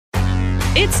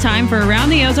It's time for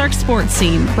Around the Ozark Sports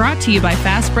Scene, brought to you by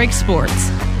Fast Break Sports,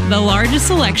 the largest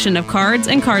selection of cards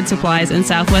and card supplies in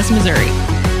Southwest Missouri.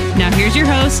 Now here's your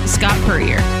host, Scott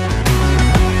Purrier.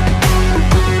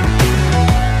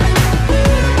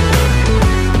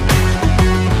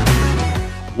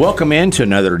 Welcome into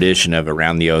another edition of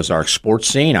Around the Ozark Sports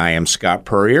Scene. I am Scott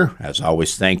Purrier. As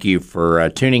always, thank you for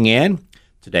tuning in.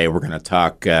 Today we're going to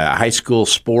talk high school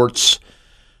sports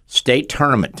state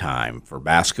tournament time for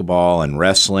basketball and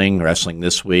wrestling. Wrestling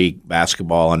this week,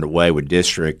 basketball underway with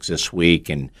districts this week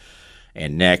and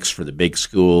next for the big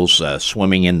schools,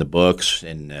 swimming in the books.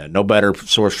 And no better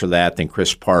source for that than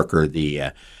Chris Parker,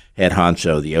 the head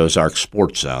honcho of the Ozark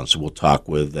Sports Zone. So we'll talk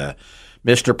with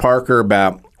Mr. Parker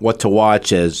about what to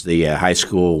watch as the high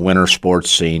school winter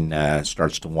sports scene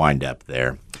starts to wind up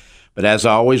there. But as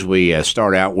always, we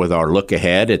start out with our look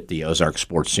ahead at the Ozark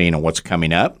sports scene and what's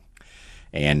coming up.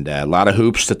 And a lot of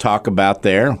hoops to talk about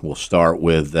there. We'll start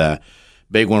with a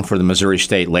big one for the Missouri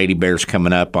State Lady Bears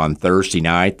coming up on Thursday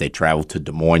night. They travel to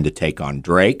Des Moines to take on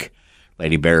Drake.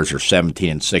 Lady Bears are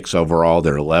 17-6 overall.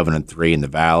 They're 11-3 in the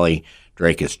Valley.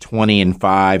 Drake is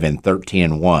 20-5 and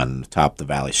 13-1 atop the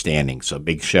Valley standings. So a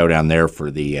big showdown there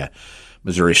for the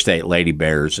Missouri State Lady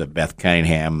Bears. Beth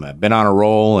Cunningham been on a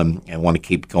roll and want to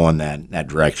keep going that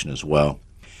direction as well.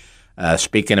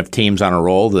 Speaking of teams on a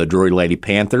roll, the Drury Lady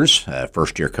Panthers,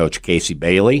 first-year coach Casey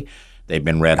Bailey, they've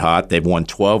been red hot. They've won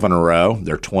 12 in a row.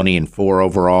 They're 20-4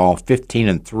 overall,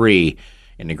 15-3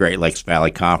 in the Great Lakes Valley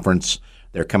Conference.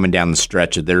 They're coming down the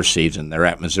stretch of their season. They're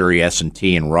at Missouri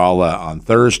S&T in Rolla on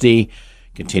Thursday.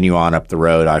 Continue on up the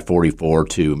road, I-44,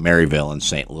 to Maryville in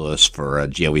St. Louis for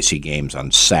GOEC games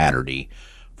on Saturday.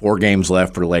 4 games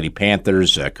left for the Lady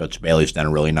Panthers. Coach Bailey's done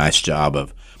a really nice job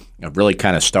of really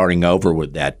kind of starting over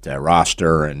with that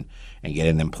roster and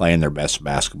getting them playing their best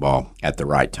basketball at the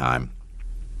right time.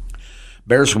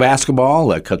 Bears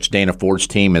basketball, Coach Dana Ford's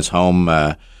team is home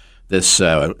this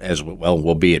as well.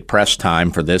 Will be at press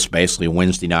time for this, basically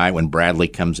Wednesday night when Bradley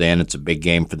comes in. It's a big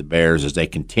game for the Bears as they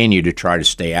continue to try to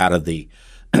stay out of the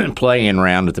play-in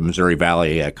round at the Missouri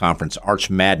Valley Conference Arch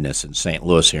Madness in St.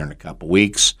 Louis here in a couple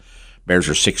weeks. Bears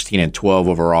are 16-12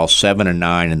 overall,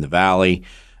 7-9 in the Valley.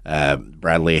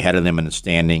 Bradley ahead of them in the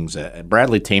standings.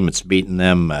 Bradley team that's beaten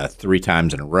them 3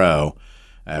 times in a row.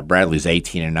 Bradley's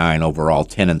 18-9 overall,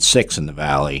 10-6 in the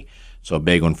Valley. So a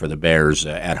big one for the Bears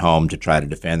at home to try to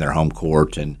defend their home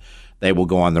court, and they will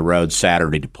go on the road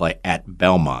Saturday to play at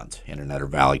Belmont in another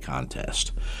Valley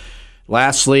contest.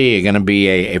 Lastly, going to be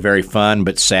a very fun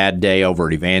but sad day over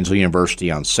at Evangel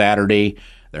University on Saturday.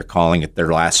 They're calling it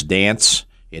their last dance.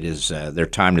 It is their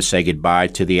time to say goodbye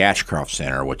to the Ashcroft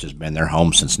Center, which has been their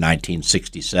home since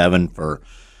 1967 for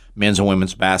men's and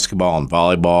women's basketball and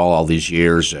volleyball all these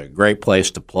years. A great place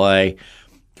to play.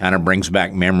 Kind of brings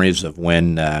back memories of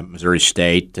when Missouri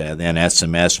State, then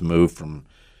SMS, moved from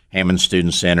Hammond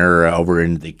Student Center over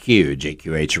into the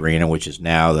JQH Arena, which is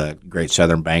now the Great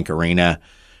Southern Bank Arena.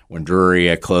 When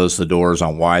Drury closed the doors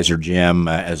on Weiser Gym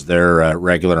as their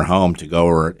regular home to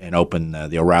go and open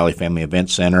the O'Reilly Family Event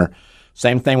Center.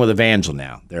 Same thing with Evangel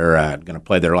now. They're going to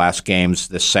play their last games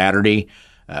this Saturday.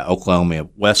 Oklahoma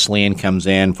Wesleyan comes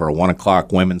in for a 1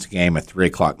 o'clock women's game, a 3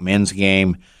 o'clock men's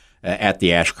game at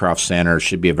the Ashcroft Center.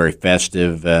 Should be a very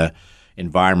festive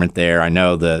environment there. I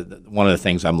know one of the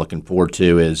things I'm looking forward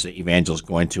to is Evangel's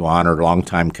going to honor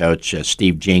longtime coach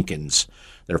Steve Jenkins,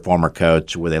 their former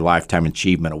coach, with a Lifetime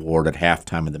Achievement Award at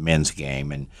halftime of the men's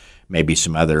game, and maybe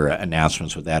some other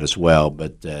announcements with that as well.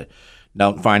 But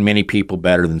don't find many people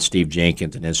better than Steve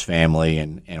Jenkins and his family,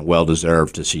 and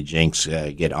well-deserved to see Jenks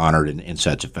get honored in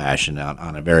such a fashion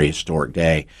on a very historic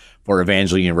day for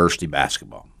Evangel University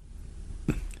basketball.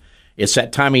 It's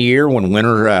that time of year when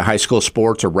winter high school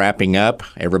sports are wrapping up.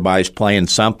 Everybody's playing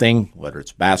something, whether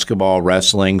it's basketball,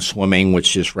 wrestling, swimming,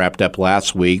 which just wrapped up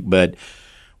last week. But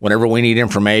whenever we need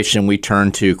information, we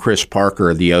turn to Chris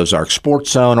Parker of the Ozark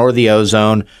Sports Zone or the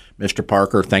O-Zone. Mr.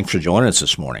 Parker, thanks for joining us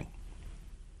this morning.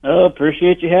 Oh,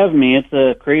 appreciate you having me. It's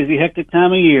a crazy, hectic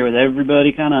time of year with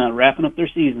everybody kind of wrapping up their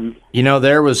seasons. You know,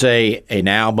 there was an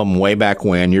album way back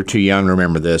when. You're too young to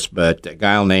remember this, but a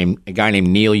guy named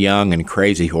Neil Young and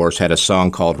Crazy Horse had a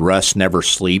song called "Russ Never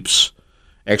Sleeps."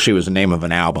 Actually, it was the name of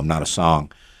an album, not a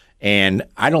song. And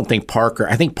I think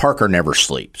Parker never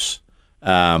sleeps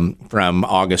from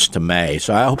August to May.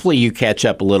 So hopefully you catch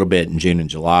up a little bit in June and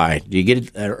July. Do you get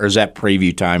it, or is that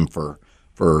preview time for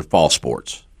fall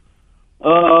sports?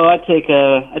 Oh, I take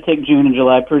June and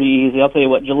July pretty easy. I'll tell you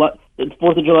what, it's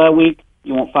 4th of July week.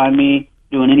 You won't find me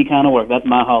doing any kind of work. That's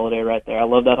my holiday right there. I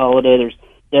love that holiday. There's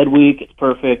dead week. It's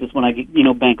perfect. It's when I get,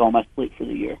 bank all my sleep for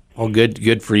the year. Well,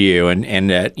 good for you.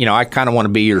 And I kind of want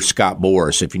to be your Scott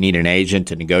Boras. If you need an agent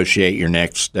to negotiate your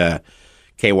next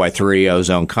KY3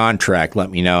 Ozone contract, let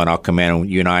me know, and I'll come in, and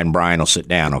you and I and Brian will sit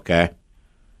down, okay?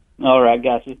 All right,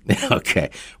 got you.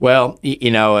 Okay. Well,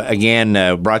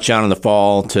 again, brought you on in the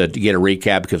fall to get a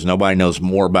recap because nobody knows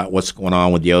more about what's going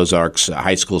on with the Ozarks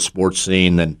high school sports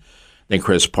scene than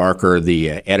Chris Parker, the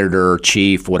editor,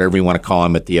 chief, whatever you want to call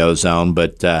him at the Ozone.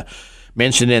 But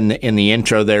mentioned in the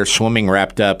intro there, swimming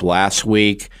wrapped up last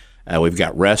week. We've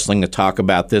got wrestling to talk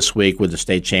about this week with the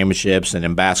state championships, and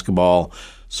in basketball,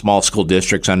 small school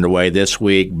districts underway this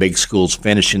week, big schools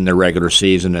finishing their regular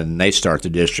season, and they start the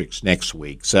districts next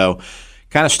week. So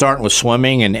kind of starting with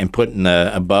swimming and putting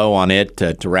a bow on it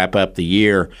to wrap up the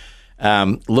year.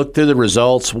 Look through the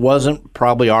results. Wasn't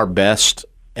probably our best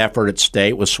effort at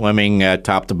state with swimming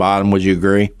top to bottom. Would you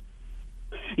agree?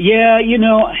 Yeah,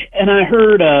 and I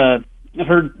heard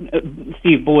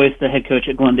Steve Boyce, the head coach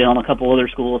at Glendale, and a couple other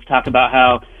schools talk about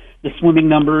how the swimming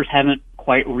numbers haven't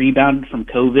quite rebounded from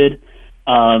COVID.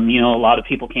 A lot of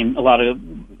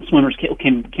swimmers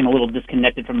came a little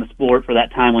disconnected from the sport for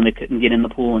that time when they couldn't get in the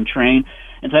pool and train.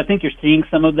 And so I think you're seeing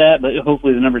some of that, but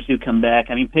hopefully the numbers do come back.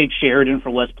 I mean, Paige Sheridan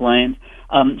for West Plains,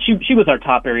 she was our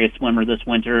top area swimmer this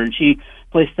winter, and she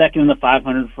placed second in the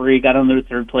 500 free, got another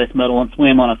third place medal, and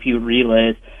swam on a few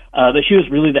relays. But she was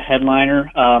really the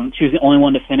headliner. She was the only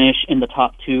one to finish in the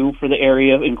top two for the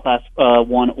area in class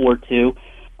 1 or 2.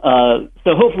 So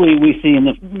hopefully we see in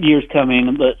the years coming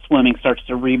that swimming starts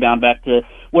to rebound back to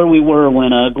where we were when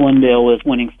Glendale was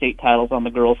winning state titles on the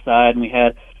girls' side, and we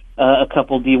had a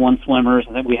couple D1 swimmers.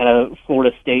 I think we had a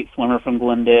Florida State swimmer from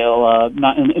Glendale,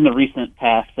 not in the recent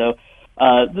past. So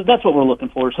that's what we're looking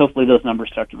for, is hopefully those numbers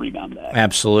start to rebound back.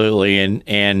 Absolutely.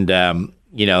 And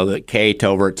the Kate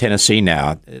over at Tennessee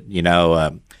now,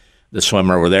 the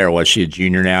swimmer over there, was she a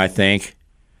junior now, I think?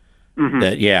 Mm-hmm.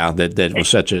 That was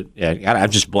such a. I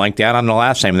just blanked out on the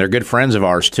last name. They're good friends of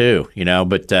ours too,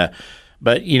 but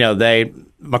Kate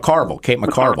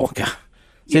McCarville.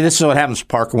 See, this is what happens,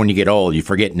 Parker, when you get old. You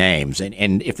forget names,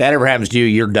 and if that ever happens to you,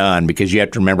 you're done because you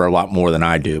have to remember a lot more than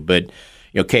I do. But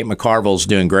Kate McCarville's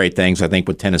doing great things, I think,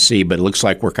 with Tennessee. But it looks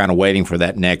like we're kind of waiting for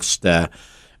that next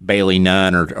Bailey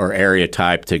Nunn or area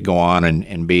type to go on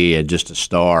and be just a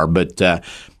star. But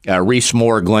Reese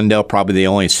Moore, Glendale, probably the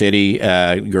only city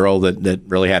girl that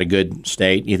really had a good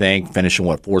state, you think, finishing,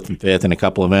 4th and 5th in a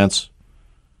couple events?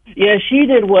 Yeah, she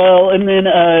did well. And then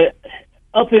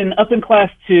up in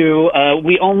Class 2,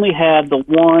 we only had the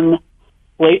one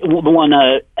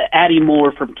Addie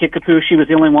Moore from Kickapoo. She was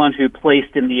the only one who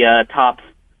placed in the top,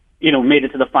 made it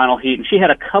to the final heat. And she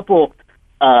had a couple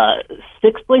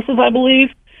 6th places, I believe.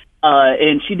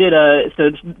 And she did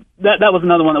so that was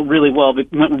another one that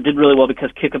did really well because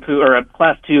Kickapoo, or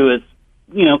Class 2, is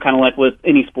kind of like with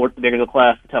any sport, the bigger the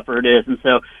class, the tougher it is, and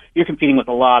so you're competing with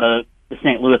a lot of the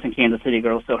St. Louis and Kansas City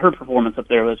girls. So her performance up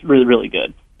there was really, really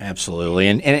good. Absolutely,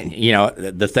 and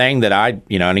the thing that I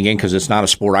and again, because it's not a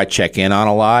sport I check in on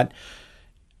a lot,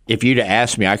 if you'd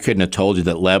asked me, I couldn't have told you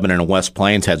that Lebanon and West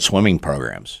Plains had swimming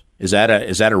programs. Is that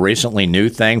a recently new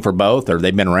thing for both, or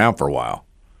they've been around for a while?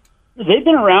 They've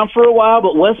been around for a while,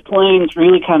 but West Plains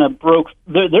really kind of broke.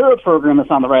 They're a program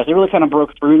that's on the rise. They really kind of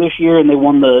broke through this year, and they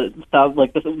won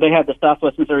they had the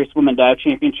Southwest Missouri Swim and Dive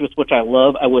Championships, which I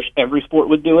love. I wish every sport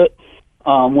would do it,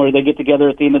 where they get together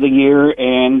at the end of the year,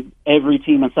 and every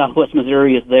team in Southwest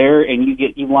Missouri is there, and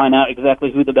you line out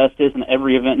exactly who the best is in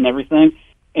every event and everything.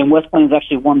 And West Plains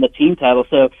actually won the team title,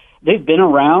 so they've been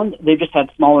around. They've just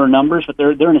had smaller numbers, but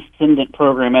they're an ascendant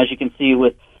program, as you can see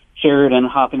with Sheridan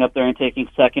hopping up there and taking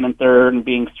 2nd and 3rd and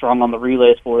being strong on the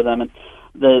relays for them. And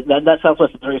that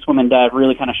Southwest Missouri Swim and Dive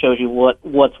really kind of shows you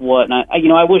what's what. And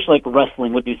I wish like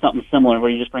wrestling would do something similar, where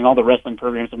you just bring all the wrestling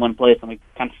programs in one place and we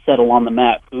kind of settle on the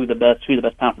map who the best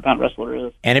pound for pound wrestler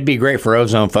is. And it'd be great for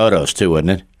Ozone photos too,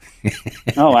 wouldn't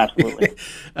it? Oh, absolutely.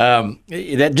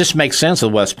 That just makes sense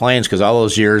with West Plains, because all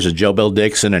those years of Joe Bill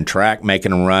Dixon and track making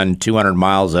them run 200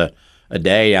 miles a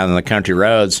day out on the country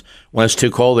roads. When it's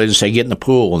too cold, they just say get in the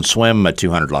pool and swim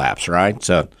 200 laps, right?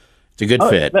 So it's a good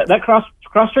fit. That cross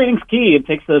training's key. It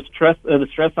takes the stress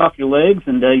off your legs,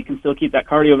 and you can still keep that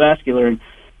cardiovascular. And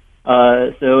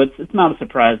so it's not a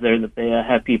surprise there that they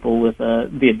have people with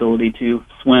the ability to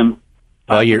swim.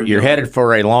 Well, you're headed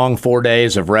for a long 4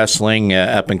 days of wrestling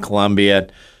up in Columbia.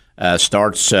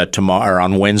 Starts tomorrow,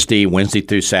 on Wednesday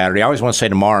through Saturday. I always want to say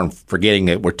tomorrow, and forgetting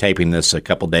that we're taping this a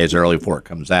couple days early before it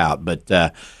comes out. But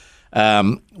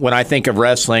when I think of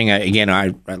wrestling, again,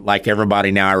 I like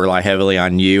everybody now, I rely heavily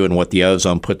on you and what the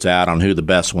Ozone puts out on who the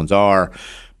best ones are.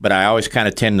 but I always kind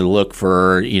of tend to look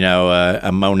for,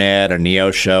 a Monette, a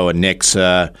Neosho, a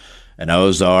Nixa, an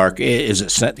Ozark.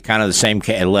 Is it kind of the same,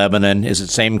 Lebanon? Is it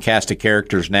the same cast of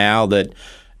characters now that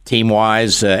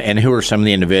team-wise? And who are some of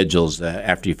the individuals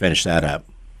after you finish that up?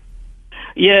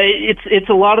 Yeah, it's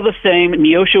a lot of the same.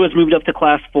 Neosho has moved up to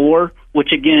Class 4,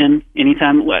 which, again,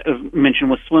 anytime, I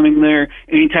mentioned with swimming there,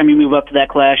 anytime you move up to that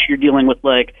class, you're dealing with,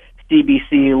 like,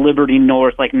 CBC, Liberty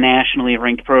North, like, nationally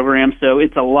ranked programs. So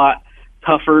it's a lot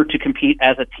tougher to compete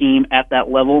as a team at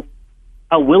that level.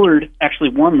 Willard actually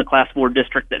won the Class 4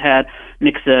 district that had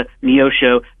Nixa,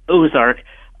 Neosho, Ozark.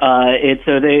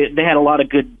 So they had a lot of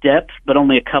good depth, but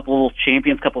only a couple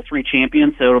three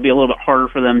champions, so it'll be a little bit harder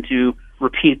for them to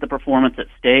repeat the performance at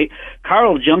state.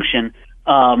 Carl Junction,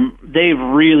 they've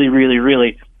really, really,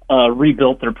 really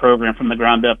rebuilt their program from the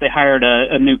ground up. They hired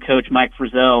a new coach, Mike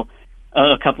Frizzell,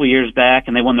 a couple of years back,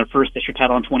 and they won their first district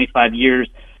title in 25 years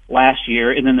last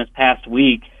year. And then this past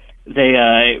week,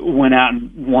 they went out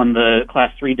and won the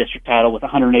Class 3 district title with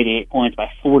 188 points by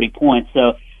 40 points.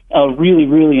 So a really,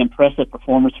 really impressive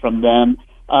performance from them.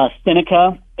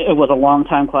 Seneca, it was a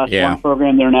long-time Class 1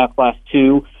 program. They're now Class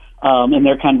 2, and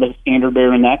they're kind of the standard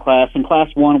bearer in that class. In Class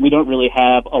 1, we don't really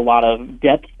have a lot of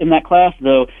depth in that class,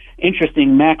 though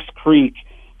interesting, Max Creek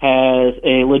has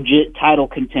a legit title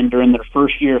contender in their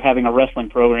first year of having a wrestling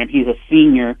program. He's a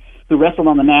senior who wrestled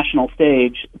on the national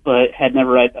stage, but had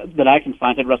never, that I can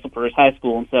find, had wrestled for his high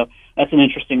school. And so that's an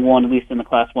interesting one, at least in the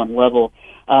Class 1 level.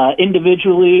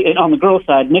 Individually, and on the girls'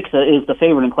 side, Nixa is the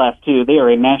favorite in Class 2. They are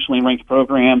a nationally ranked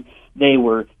program. They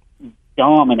were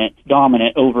dominant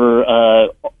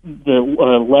over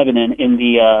the Lebanon in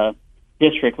the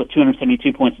district with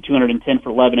 272 points to 210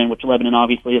 for Lebanon, which Lebanon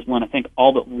obviously has won, I think,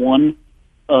 all but one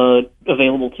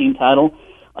available team title.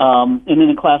 And then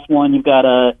in Class 1, you've got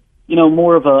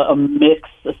more of a mix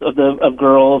of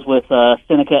girls with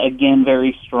Seneca, again,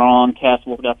 very strong.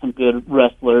 Castle's got some good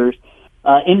wrestlers.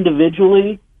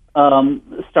 Individually,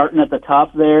 starting at the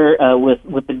top there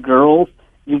with the girls,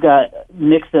 you've got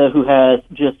Nixa, who has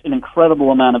just an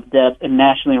incredible amount of depth and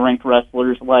nationally ranked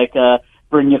wrestlers like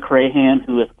Brynja Crahan,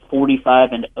 who is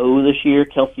 45-0 this year.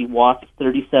 Kelsey Watts,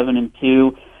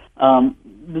 37-2.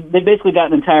 They basically got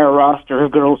an entire roster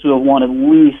of girls who have won at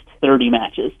least 30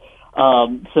 matches.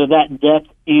 So that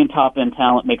depth and top-end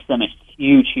talent makes them a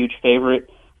huge, huge favorite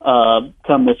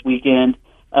come this weekend.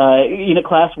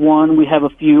 Class 1, we have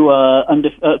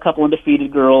a couple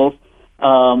undefeated girls,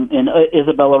 and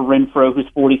Isabella Renfro, who's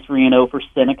 43-0 for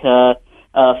Seneca.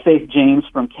 Faith James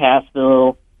from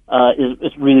Cassville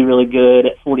is really, really good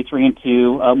at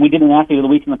 43-2. We did an athlete of the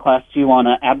week in the Class 2 on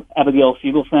Abigail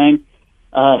Fugelsang.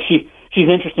 She's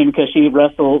interesting because she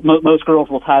wrestles. Most girls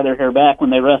will tie their hair back when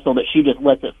they wrestle, but she just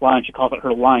lets it fly, and she calls it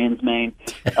her lion's mane.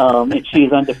 And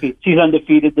she's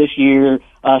undefeated this year.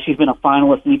 She's been a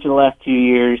finalist in each of the last 2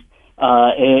 years,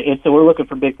 and so we're looking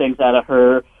for big things out of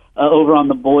her. Over on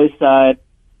the boys' side,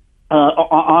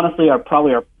 honestly,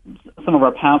 some of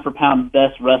our pound-for-pound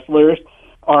best wrestlers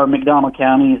are McDonald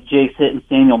County's Jace Hitt and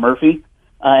Samuel Murphy.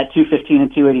 At 215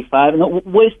 and 285, and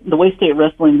the way state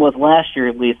wrestling was last year,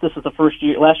 at least. This is the first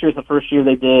year. Last year was the first year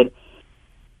they did.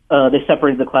 They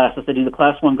separated the classes. They do the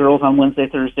Class 1 girls on Wednesday,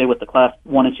 Thursday with the Class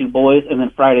 1 and 2 boys, and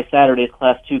then Friday, Saturday is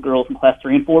Class 2 girls and Class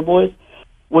 3 and 4 boys.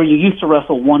 Where you used to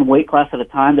wrestle one weight class at a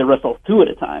time, they wrestle two at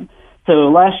a time. So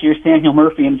last year, Samuel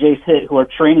Murphy and Jace Hitt, who are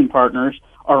training partners,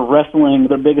 are wrestling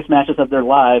their biggest matches of their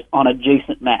lives on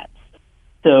adjacent mats.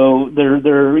 So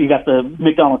you got the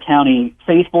McDonald County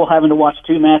faithful having to watch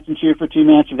two mats and cheer for two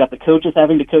mats. You've got the coaches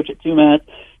having to coach at two mats,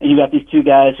 and you've got these two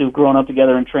guys who've grown up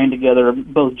together and trained together,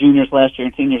 both juniors last year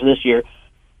and seniors this year.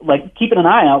 Like, keeping an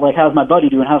eye out, like, how's my buddy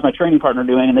doing? How's my training partner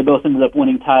doing? And they both ended up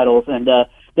winning titles. And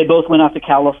they both went out to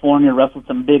California, wrestled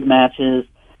some big matches,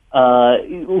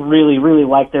 really, really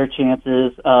liked their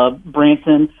chances.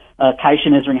 Branson,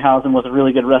 Kaishan Isringhausen was a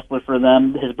really good wrestler for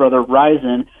them. His brother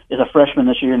Ryzen is a freshman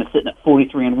this year and is sitting at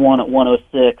 43-1 at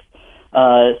 106.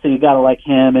 So you got to like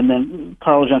him. And then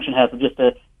Carl Junction has just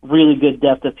a really good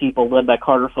depth of people led by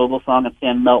Carter Fogelsong and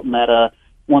Stan Melton at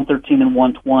 113 and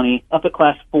 120. Up at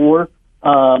Class 4,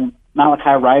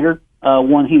 Malachi Ryder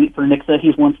won for Nixa.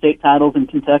 He's won state titles in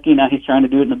Kentucky. Now he's trying to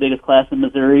do it in the biggest class in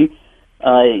Missouri.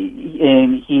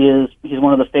 And he's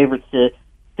one of the favorites to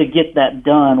get that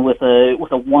done with a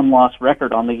one-loss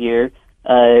record on the year.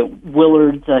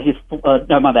 Willard's he's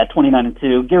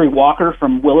 29-2. Gary Walker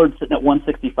from Willard sitting at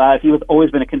 165. He was always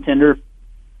been a contender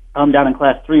down in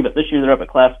Class 3, but this year they're up at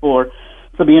Class 4. So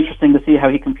it'll be interesting to see how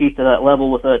he competes at that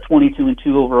level with a 22-2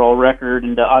 overall record.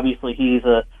 And obviously he's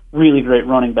a really great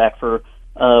running back for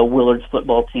Willard's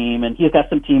football team, and he's got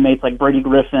some teammates like Brady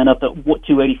Griffin up at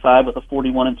 285 with a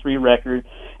 41-3 record.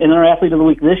 And then our athlete of the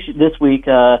week this week,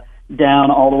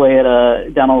 down all the way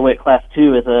at Class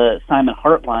 2 is Simon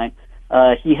Hartline.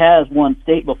 He has won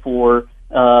state before.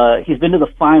 He's been to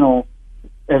the final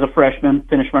as a freshman,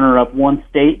 finished runner-up, won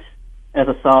state as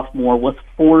a sophomore, was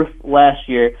fourth last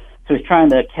year. So he's trying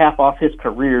to cap off his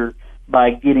career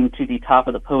by getting to the top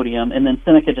of the podium. And then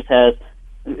Seneca just has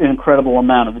an incredible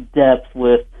amount of depth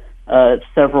with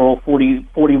several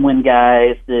 40-win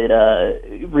guys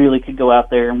that really could go out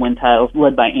there and win titles,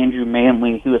 led by Andrew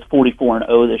Manley, who is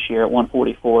 44-0 this year at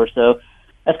 144. So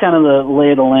that's kind of the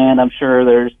lay of the land. I'm sure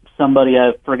there's somebody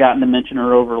I've forgotten to mention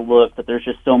or overlooked, but there's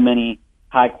just so many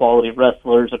high-quality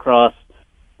wrestlers across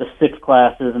the 6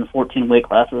 classes and 14 weight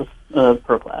classes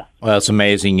per class. Well, it's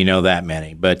amazing you know that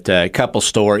many. But a couple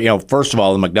stories. First of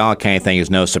all, the McDonald County thing is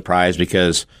no surprise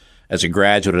because as a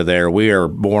graduate of there, we are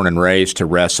born and raised to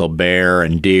wrestle bear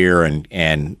and deer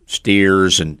and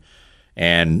steers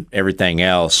and everything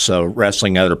else. So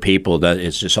wrestling other people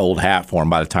is just old hat for them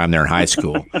by the time they're in high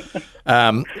school.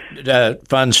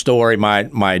 Fun story,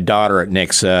 my daughter at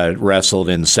Nixa wrestled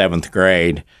in 7th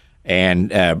grade, and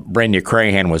Brenda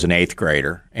Crahan was an 8th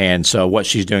grader. And so what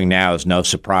she's doing now is no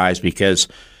surprise because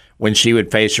when she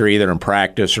would face her either in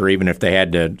practice or even if they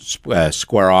had to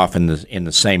square off in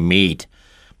the same meet,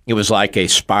 it was like a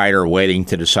spider waiting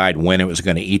to decide when it was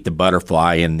going to eat the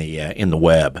butterfly in the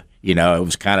web. It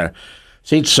was kind of,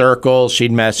 she'd circle,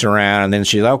 she'd mess around, and then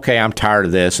she'd, okay, I'm tired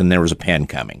of this, and there was a pin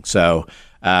coming. So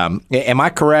am I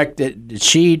correct? Did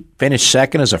she finish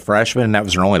second as a freshman, and that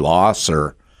was her only loss,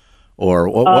 or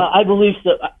what? I believe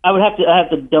so. I have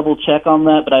to double check on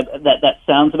that, but that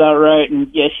sounds about right. And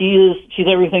yeah, she's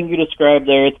everything you described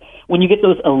there. It's when you get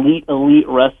those elite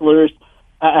wrestlers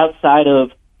outside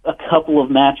of a couple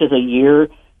of matches a year,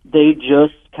 they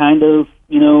just kind of,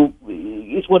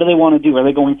 it's what do they want to do? Are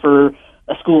they going for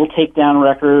a school takedown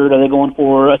record? Are they going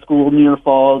for a school near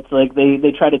fall? It's like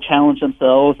they try to challenge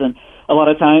themselves, and a lot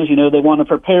of times, they want to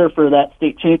prepare for that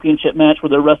state championship match where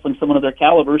they're wrestling someone of their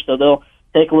caliber, so they'll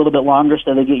take a little bit longer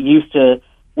so they get used to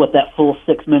what that full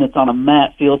 6 minutes on a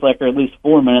mat feels like, or at least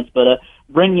 4 minutes. But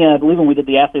Brenya, I believe when we did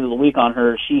the athlete of the week on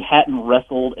her, she hadn't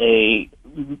wrestled into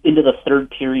the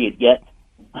 3rd period yet.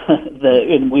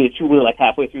 And we were like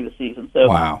halfway through the season. So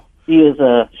wow. She is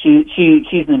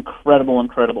she's an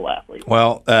incredible athlete.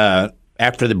 Well,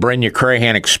 after the Brenya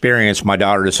Crahan experience, my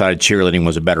daughter decided cheerleading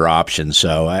was a better option.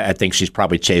 So I think she's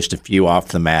probably chased a few off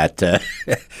the mat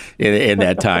in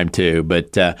that time too.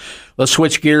 But let's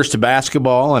switch gears to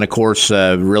basketball. And, of course,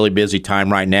 really busy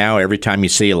time right now. Every time you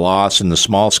see a loss in the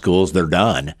small schools, they're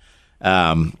done.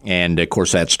 And, of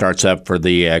course, that starts up for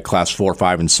the Class 4,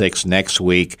 5, and 6 next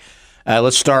week.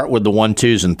 Let's start with the 1,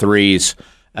 2s, and 3s.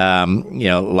 A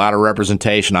lot of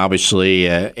representation, obviously,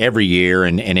 every year,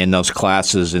 and in those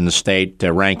classes in the state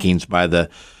rankings by the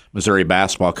Missouri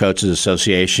Basketball Coaches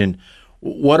Association.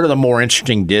 What are the more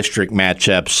interesting district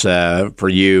matchups for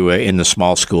you in the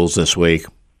small schools this week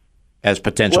as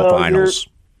potential finals?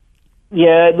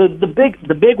 Yeah, the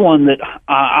big one that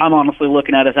I'm honestly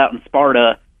looking at is out in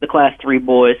Sparta, the Class 3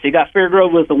 boys. So you got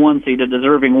Fairgrove with the 1 seed, a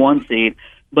deserving 1 seed.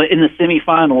 But in the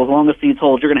semifinal, as long as seeds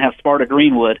hold, you're going to have Sparta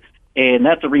Greenwood. And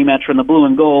that's a rematch from the blue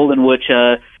and gold, in which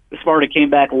Sparta came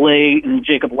back late, and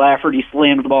Jacob Lafferty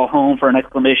slammed the ball home for an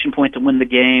exclamation point to win the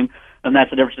game. And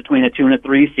that's the difference between a 2 and a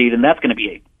 3 seed. And that's going to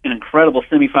be an incredible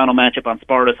semifinal matchup on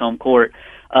Sparta's home court.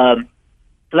 So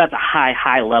that's a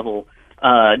high level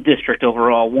district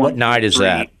overall. What night is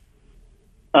that?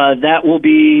 That will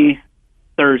be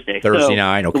Thursday. Thursday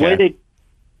night, okay.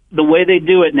 The way they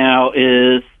do it now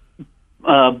is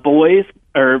boys,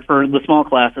 or for the small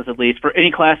classes at least, for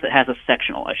any class that has a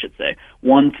sectional, I should say,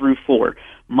 1 through 4.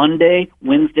 Monday,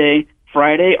 Wednesday,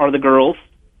 Friday are the girls,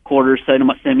 quarters,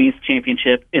 semis,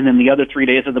 championship, and then the other 3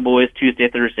 days are the boys, Tuesday,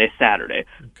 Thursday, Saturday.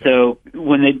 Okay. So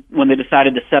when they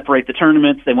decided to separate the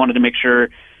tournaments, they wanted to make sure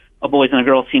a boys and a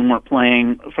girls team weren't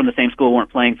playing from the same school,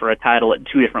 weren't playing for a title at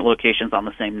 2 different locations on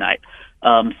the same night.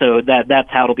 So that's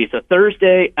how it'll be. So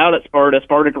Thursday out at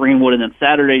Sparta Greenwood, and then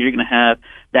Saturday you're going to have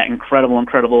that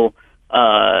incredible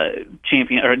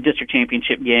champion or district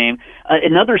championship game.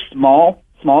 Another small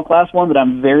class one that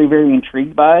I'm very, very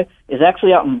intrigued by is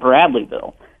actually out in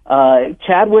Bradleyville.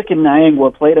 Chadwick and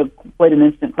Niangua played an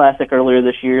instant classic earlier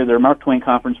this year. They're Mark Twain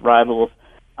Conference rivals.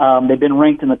 They've been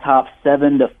ranked in the top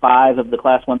 7 to 5 of the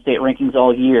Class 1 state rankings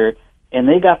all year, and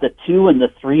they got the 2 and the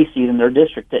 3 seed in their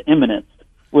district to eminence,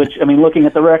 which, I mean, looking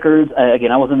at the records,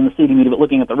 again, I wasn't in the seeding meeting, but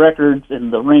looking at the records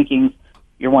and the rankings,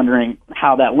 you're wondering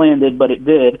how that landed, but it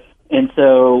did. And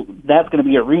so that's going to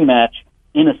be a rematch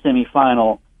in a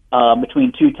semifinal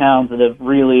between two towns that have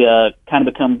really kind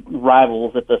of become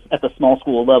rivals at the small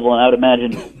school level. And I would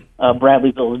imagine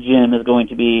Bradleyville's gym is going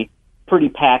to be pretty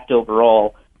packed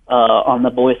overall on the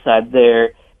boys' side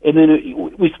there. And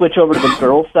then we switch over to the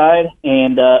girls' side,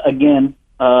 and again,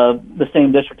 the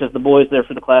same district as the boys there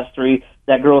for the Class 3.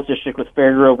 That girls' district with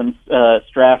Fairgrove and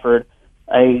Stratford.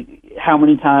 How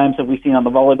many times have we seen on the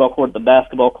volleyball court, the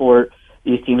basketball court,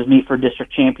 these teams meet for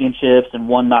district championships and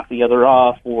one knocked the other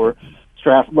off? Or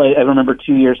Stratford, I remember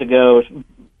 2 years ago,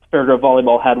 Fairgrove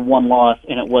volleyball had one loss,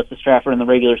 and it was to Stratford in the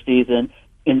regular season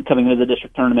in coming into the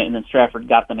district tournament, and then Stratford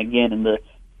got them again in the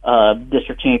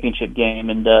district championship game.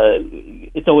 And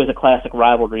it's always a classic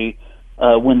rivalry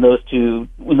when those two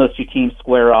teams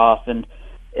square off. And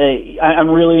I'm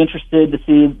really interested to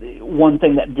see one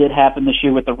thing that did happen this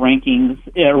year with the rankings,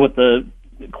 or with the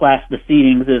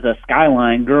seedings, is a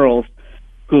Skyline girls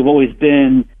who have always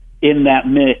been in that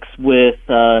mix with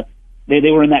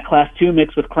they were in that Class 2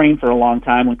 mix with Crane for a long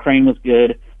time when Crane was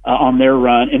good on their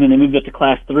run, and then they moved up to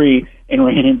Class 3 and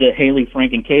ran into Haley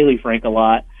Frank and Kaylee Frank a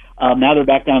lot. Now they're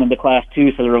back down into Class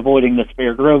 2, so they're avoiding this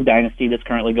Fairgrove dynasty that's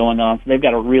currently going on. So they've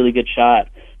got a really good shot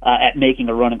at making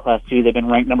a run in Class 2. They've been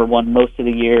ranked number 1 most of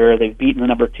the year. They've beaten the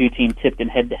number 2 team Tipton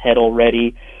head-to-head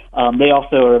already. They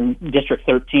also are in District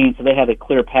 13, so they have a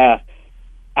clear path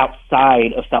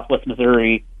outside of Southwest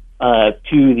Missouri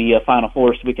to the Final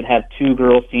Four, so we could have 2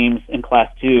 girls teams in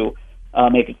Class 2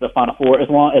 make it to the Final Four, as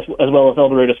well as El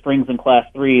Dorado Springs in Class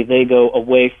 3. They go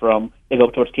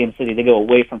towards Kansas City. They go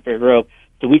away from Fairgrove,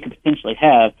 so we could potentially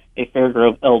have a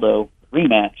Fairgrove-Eldo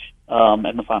rematch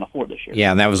in the Final Four this year. Yeah,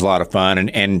 and that was a lot of fun.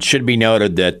 And should be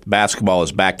noted that basketball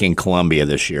is back in Columbia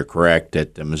this year, correct,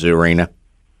 at the Mizzou Arena?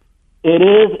 It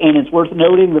is, and it's worth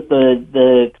noting that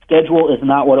the schedule is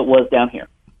not what it was down here.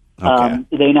 Okay.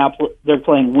 They're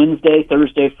playing Wednesday,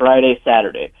 Thursday, Friday,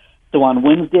 Saturday. So on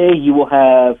Wednesday, you will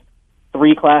have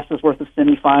 3 classes worth of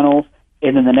semifinals,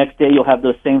 and then the next day you'll have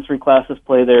those same 3 classes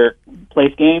play their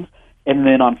place games. And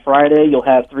then on Friday, you'll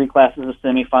have 3 classes of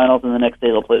semifinals, and the next day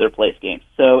they'll play their place games.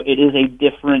 So it is a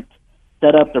different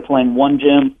setup. They're playing one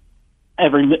gym.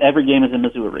 Every game is in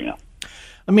Mizzou Arena.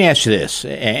 Let me ask you this,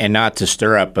 and not to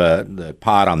stir up the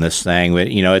pot on this thing, but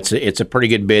it's a pretty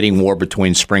good bidding war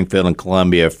between Springfield and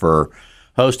Columbia for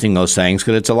hosting those things,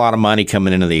 because it's a lot of money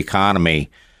coming into the economy,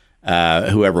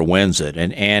 whoever wins it.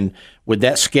 And with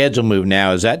that schedule move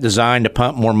now, is that designed to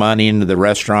pump more money into the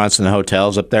restaurants and the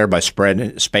hotels up there by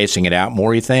spacing it out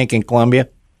more, you think, in Columbia?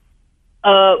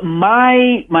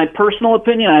 My personal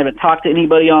opinion, I haven't talked to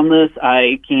anybody on this.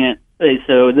 I can't.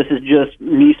 So this is just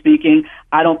me speaking.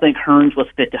 I don't think Hearns was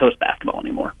fit to host basketball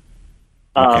anymore.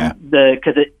 Okay.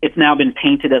 Because it's now been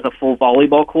painted as a full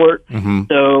volleyball court. Mm-hmm.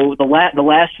 So the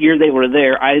last year they were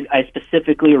there, I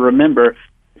specifically remember,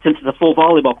 since it's a full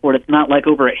volleyball court, it's not like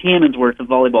over at Hammond's where it's a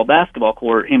volleyball basketball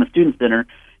court, Hammond Student Center.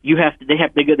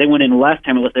 They went in last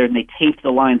time it was there and they taped the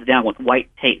lines down with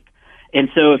white tape. And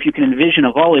so if you can envision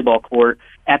a volleyball court,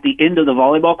 at the end of the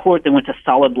volleyball court, they went to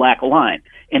solid black line.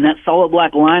 And that solid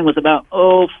black line was about,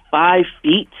 5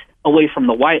 feet away from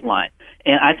the white line.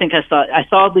 And I think I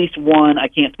saw at least one, I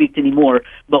can't speak to any more,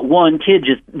 but one kid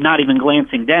just not even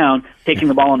glancing down, taking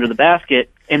the ball under the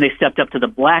basket, and they stepped up to the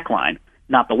black line,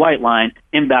 not the white line,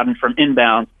 inbound from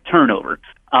inbound, turnover.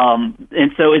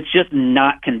 And so it's just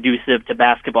not conducive to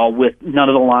basketball with none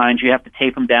of the lines. You have to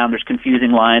tape them down. There's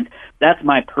confusing lines. That's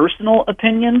my personal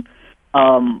opinion,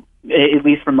 at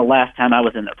least from the last time I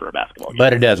was in there for a basketball game.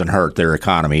 But it doesn't hurt their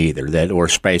economy either, or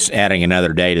adding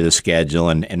another day to the schedule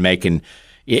and making –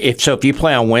 if you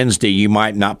play on Wednesday, you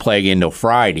might not play again until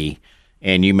Friday,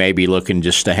 and you may be looking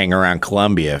just to hang around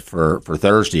Columbia for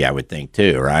Thursday, I would think,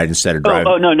 too, right? Instead of driving.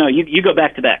 Oh, no. You go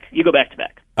back to back. You go back to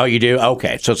back. Oh, you do?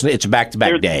 Okay. So it's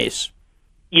back-to-back days.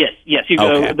 Yes. You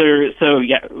go okay. there. So,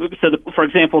 yeah. So, for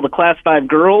example, the Class 5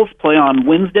 girls play on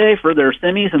Wednesday for their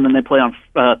semis, and then they play on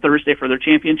Thursday for their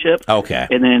championship. Okay.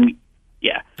 And then,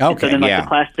 yeah. Okay, and so then, the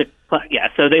Class 6,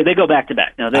 so they go back to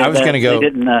back. No, I was going to go. They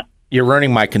didn't, you're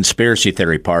running my conspiracy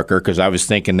theory, Parker, because I was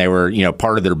thinking they were,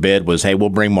 part of their bid was, hey, we'll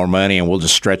bring more money and we'll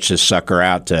just stretch this sucker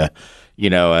out to,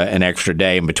 an extra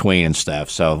day in between and stuff.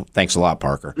 So thanks a lot,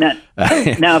 Parker.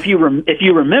 Now if you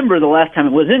remember the last time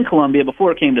it was in Columbia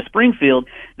before it came to Springfield,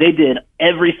 they did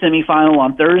every semifinal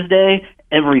on Thursday,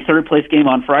 every third place game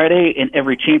on Friday, and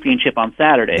every championship on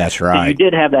Saturday. That's right. So you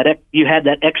did have that. You had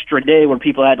that extra day where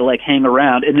people had to hang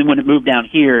around, and then when it moved down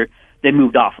here, they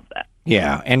moved off of that.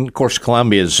 Yeah, and of course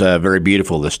Columbia is very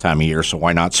beautiful this time of year, so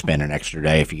why not spend an extra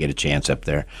day if you get a chance up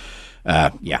there?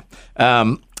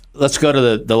 Let's go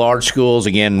to the large schools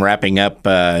again. Wrapping up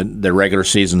the regular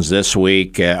seasons this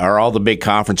week. Are all the big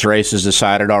conference races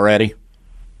decided already?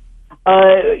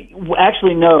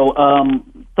 Actually, no.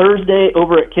 Thursday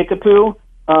over at Kickapoo,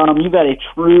 you've got a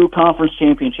true conference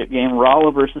championship game,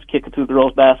 Rolla versus Kickapoo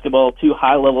girls basketball, two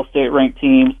high-level state-ranked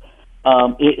teams.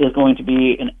 It is going to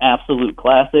be an absolute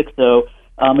classic. So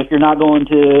if you're not going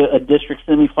to a district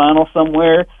semifinal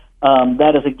somewhere,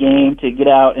 that is a game to get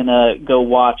out and go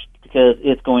watch, because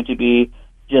it's going to be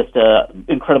just an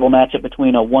incredible matchup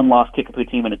between a one-loss Kickapoo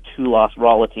team and a two-loss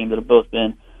Rolla team that have both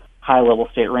been high-level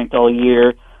state-ranked all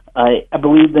year. I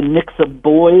believe the Nixa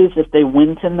boys, if they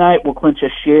win tonight, will clinch a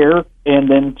share, and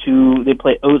then they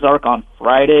play Ozark on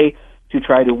Friday to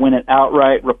try to win it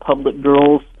outright. Republic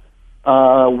girls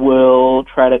will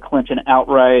try to clinch an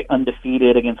outright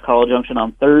undefeated against Carl Junction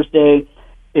on Thursday.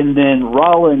 And then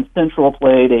Rolla and Central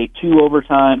played a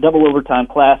double overtime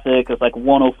classic. It's like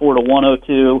 104 to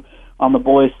 102 on the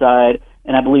boys' side,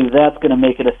 and I believe that's going to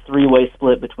make it a three-way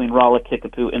split between Rolla,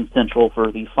 Kickapoo, and Central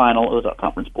for the final Ozark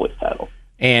Conference boys title.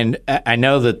 And I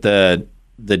know that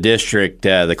the district,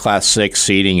 the Class 6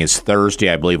 seeding is Thursday,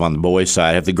 I believe, on the boys'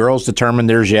 side. Have the girls determined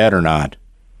theirs yet or not?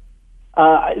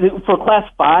 For Class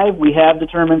 5, we have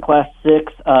determined. Class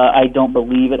 6, I don't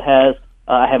believe it has.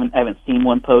 I haven't seen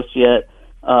one post yet.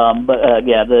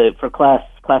 For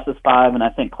classes 5 and I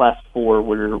think Class 4,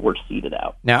 we're seeded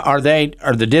out. Now, are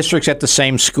the districts at the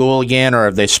same school again, or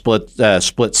have they split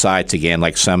sites again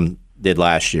like some did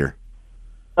last year?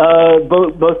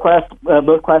 Both Class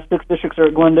 6 districts are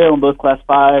at Glendale, and both Class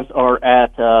 5s are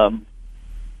at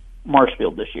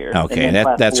Marshfield this year. Okay,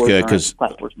 that's good, because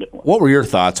what were your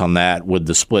thoughts on that with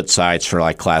the split sites for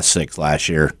like Class 6 last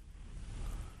year?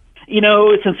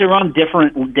 Since they were on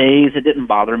different days, it didn't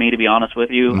bother me, to be honest with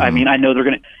you. Mm-hmm. I mean, I know they're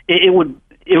going to – it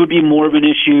would be more of an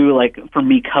issue, like, for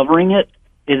me covering it,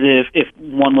 is if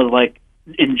one was, like,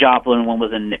 in Joplin and one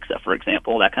was in Nixa, for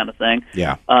example, that kind of thing.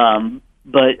 Yeah.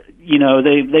 But,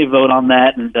 they vote on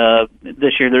that, and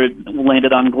this year they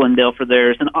landed on Glendale for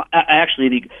theirs. And actually,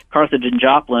 the Carthage and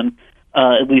Joplin,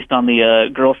 at least on the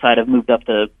girls' side, have moved up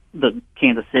to the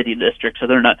Kansas City district, so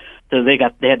they're not. So they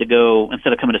had to go,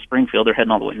 instead of coming to Springfield, they're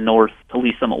heading all the way north to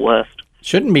Lee Summit West.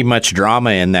 Shouldn't be much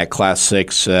drama in that Class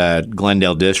 6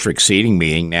 Glendale district seating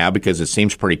meeting now, because it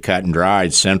seems pretty cut and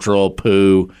dried. Central,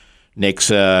 Pooh,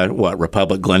 Nixa,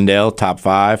 Republic, Glendale, top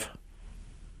 5.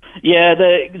 Yeah,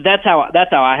 that's how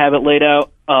I have it laid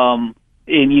out.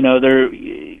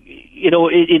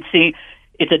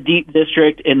 It's a deep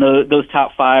district, and those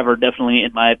top 5 are definitely,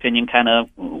 in my opinion, kind of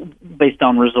based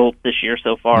on results this year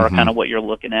so far, kind of what you're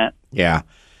looking at. Yeah.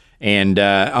 And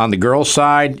on the girls'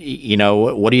 side,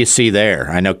 what do you see there?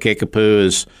 I know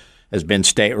Kickapoo has been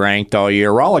state ranked all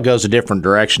year. Rolla goes a different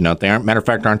direction, don't they? Matter of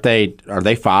fact, are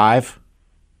they 5?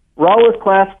 Rolla's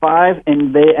Class 5,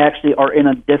 and they actually are in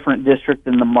a different district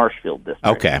than the Marshfield district.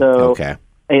 Okay. So okay.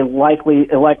 A likely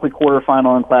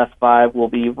quarterfinal in Class 5 will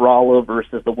be Rolla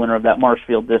versus the winner of that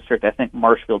Marshfield district. I think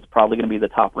Marshfield's probably going to be the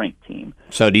top-ranked team.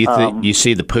 So do you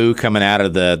see the Pooh coming out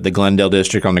of the Glendale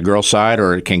district on the girls' side,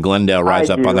 or can Glendale rise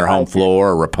up on their home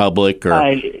floor, or Republic?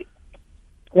 Or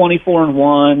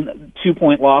 24-1,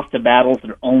 2-point loss to Battles,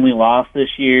 their only loss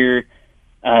this year.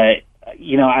 I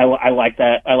like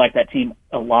that. I like that team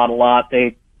a lot.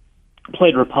 They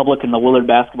played Republic in the Willard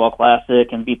Basketball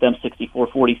Classic and beat them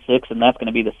 64-46, and that's going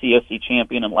to be the COC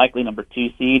champion and likely number 2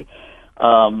 seed.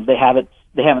 They haven't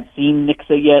seen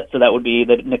Nixa yet, so that would be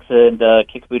that Nixa and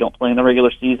Kickapoo don't play in the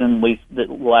regular season. At least the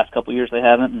last couple of years they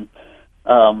haven't.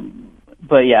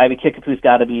 But yeah, I mean, Kickapoo's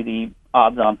got to be the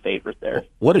odds-on favorite there.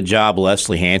 What a job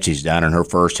Leslie Hancey's done in her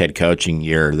first head coaching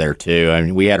year there too. I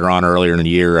mean, we had her on earlier in the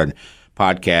year on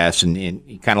podcast,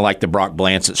 and kind of like the Brock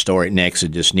Blansett story at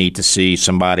Nixa, just neat to see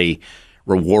somebody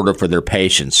rewarded for their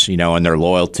patience, and their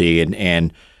loyalty.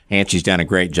 And Hancey's done a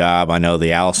great job. I know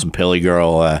the Allison Pilley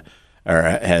girl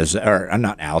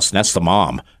not Allison, that's the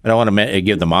mom. I don't want to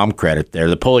give the mom credit there.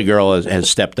 The Pulley girl has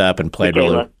stepped up and played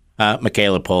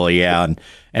Michaela Pulley, yeah,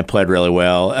 and played really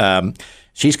well.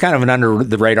 She's kind of an under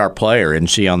the radar player, isn't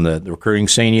she, on the recruiting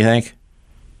scene, you think?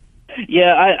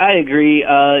 Yeah, I agree.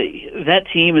 That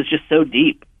team is just so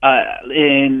deep,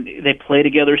 and they play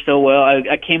together so well.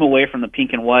 I came away from the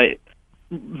pink and white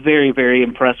very, very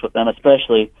impressed with them,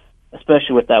 especially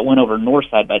with that win over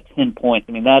Northside by 10 points.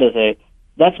 I mean,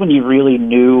 that's when you really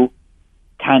knew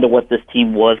kind of what this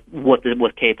team was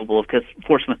capable of, because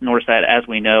Fort Smith Northside, as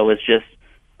we know, is just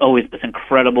always this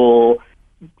incredible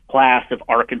class of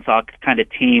Arkansas kind of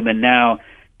team, and now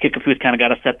Kickapoo's kind of got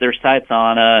to set their sights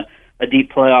on a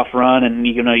deep playoff run, and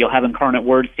you'll have Incarnate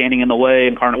Word standing in the way.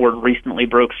 Incarnate Word recently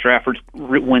broke Stratford's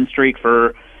win streak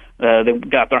for they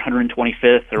got their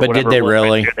 125th or but whatever. But did they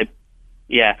really?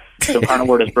 Yeah, so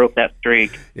Carnivore has broke that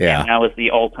streak. Yeah, and now is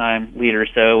the all-time leader.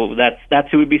 So that's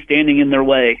who would be standing in their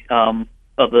way of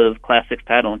the Class 6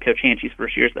 paddle and Coach Hanchy's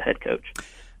first year as the head coach.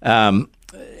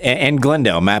 And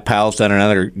Glendale, Matt Powell's done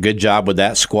another good job with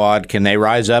that squad. Can they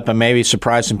rise up and maybe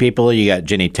surprise some people? You got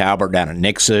Jenny Talbert down at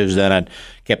Nixa, who's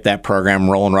kept that program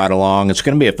rolling right along. It's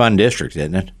going to be a fun district,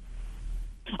 isn't it?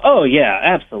 Oh yeah,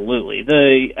 absolutely.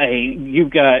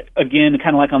 You've got, again,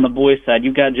 kind of like on the boys' side,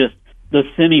 you've got just the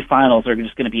semifinals are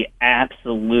just going to be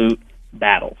absolute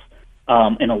battles,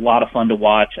 and a lot of fun to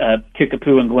watch.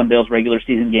 Kickapoo and Glendale's regular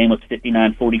season game was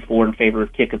 59-44 in favor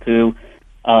of Kickapoo.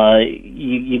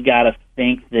 You got to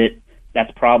think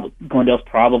that's Glendale's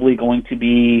probably going to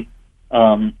be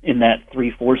in that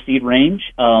 3-4 seed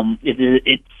range.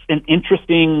 It's going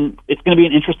to be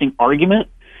an interesting argument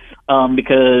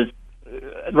because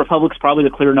Republic's probably the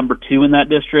clear number 2 in that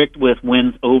district with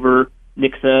wins over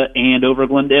Nixa and over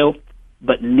Glendale.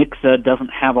 But Nixa doesn't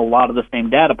have a lot of the same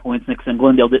data points. Nixa and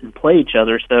Glendale didn't play each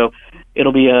other, so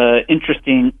it'll be an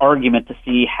interesting argument to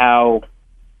see how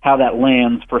that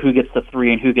lands for who gets the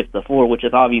 3 and who gets the 4, which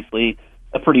is obviously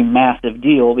a pretty massive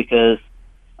deal because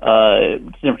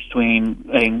it's the difference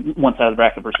between one side of the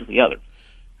bracket versus the other.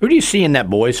 Who do you see in that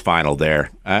boys' final there?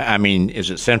 I mean,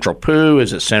 is it Central Pooh?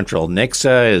 Is it Central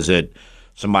Nixa? Is it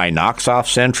somebody knocks off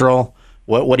Central?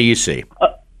 What do you see?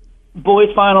 Boys'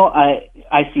 final, I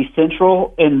see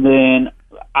Central, and then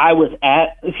I was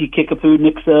at the Kickapoo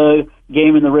Nixa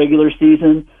game in the regular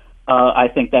season. I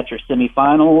think that's your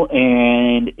semifinal,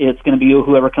 and it's going to be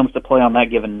whoever comes to play on that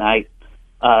given night.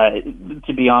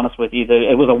 To be honest with you,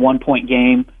 it was a 1-point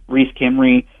game. Reese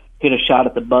Kimry hit a shot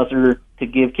at the buzzer to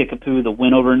give Kickapoo the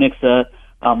win over Nixa.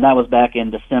 That was back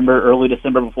in early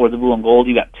December before the Blue and Gold.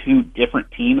 You got 2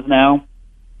 different teams now.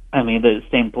 I mean, the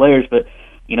same players, but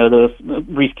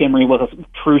Reese Kimry was a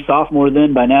true sophomore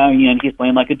then. By now, he's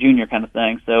playing like a junior kind of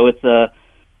thing. So it's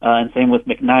and same with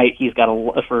McKnight. He's got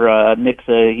for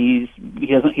Nixa.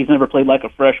 He's never played like a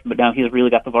freshman, but now he's really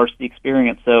got the varsity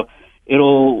experience. So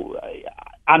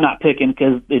I'm not picking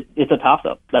because it's a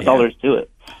toss-up. That's all there is to it.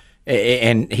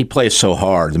 And he plays so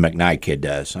hard, the McKnight kid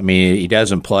does. I mean, he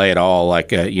doesn't play at all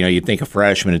like you'd think a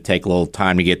freshman would take a little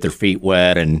time to get their feet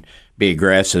wet and be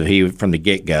aggressive. He from the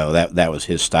get-go, that was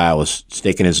his style, was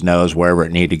sticking his nose wherever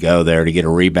it needed to go there to get a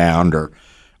rebound or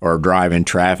drive in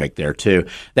traffic there too.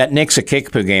 That Nixa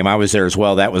Kickapoo game, I was there as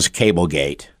well. That was Cable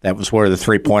Gate. That was where the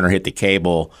 3-pointer hit the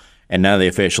cable and none of the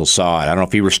officials saw it. I don't know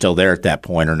if you were still there at that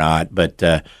point or not, but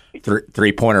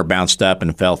 3-pointer bounced up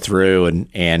and fell through,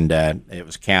 and it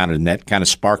was counted, and that kind of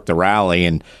sparked the rally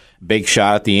and big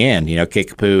shot at the end.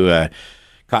 Kickapoo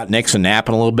caught Nixa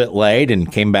napping a little bit late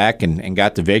and came back and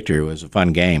got the victory. It was a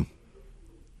fun game.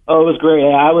 Oh, it was great. Yeah,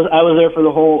 I was there for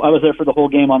the whole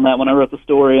game on that when I wrote the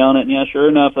story on it. And yeah, sure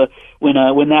enough, when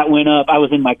that went up, I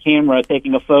was in my camera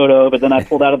taking a photo, but then I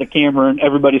pulled out of the camera and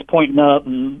everybody's pointing up,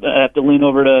 and I have to lean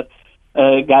over to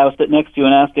a guy I was sitting next to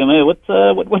and ask him, "Hey,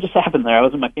 what just happened there?" I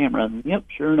was in my camera, and yep,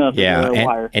 sure enough,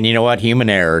 yeah. And you know what? Human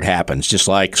error, it happens. Just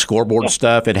like scoreboard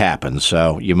stuff, it happens.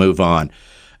 So you move on.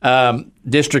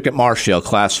 District at Marshall,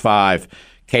 Class 5.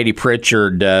 Katie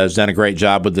Pritchard has done a great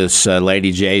job with this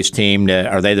Lady Jays team.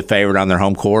 Are they the favorite on their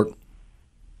home court?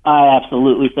 I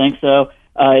absolutely think so.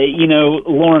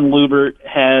 Lauren Lubert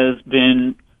has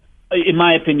been, in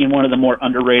my opinion, one of the more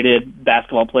underrated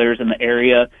basketball players in the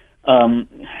area.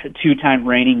 2-time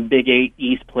reigning Big 8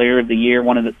 East Player of the Year,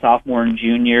 one of the sophomore and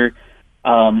junior.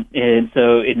 And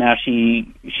so now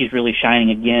she's really shining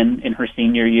again in her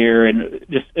senior year, and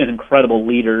just an incredible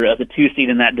leader. The 2 seed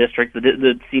in that district,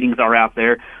 the seedings are out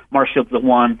there. Marshall's the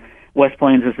 1. West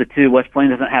Plains is the 2. West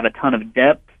Plains doesn't have a ton of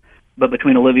depth, but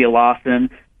between Olivia Lawson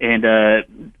and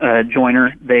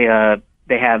Joyner, they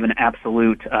have an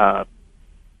absolute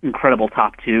incredible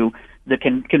top 2 that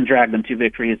can drag them to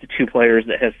victory. As the 2 players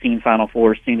that have seen Final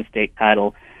Four, seen a state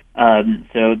title.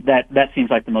 So that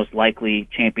seems like the most likely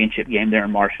championship game there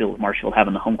in Marshall, with Marshall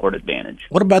having the home court advantage.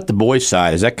 What about the boys'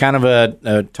 side? Is that kind of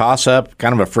a toss-up,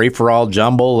 kind of a free-for-all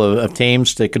jumble of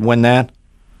teams that could win that?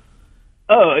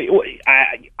 Oh,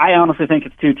 I honestly think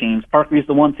it's 2 teams. Parkview's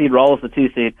the 1 seed, Rolla's the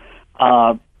 2 seed.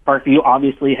 Parkview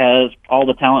obviously has all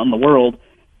the talent in the world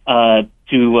they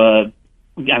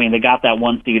got that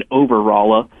 1 seed over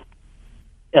Rolla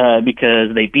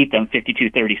because they beat them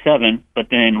 52-37, but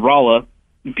then Rolla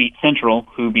beat Central,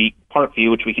 who beat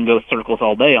Parkview, which we can go circles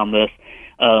all day on this.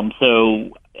 So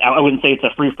I wouldn't say it's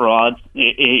a free-for-all.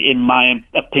 In my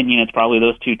opinion, it's probably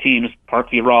those 2 teams,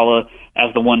 Parkview, Rolla,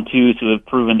 as the 1-2s who have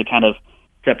proven to kind of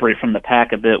separate from the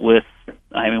pack a bit with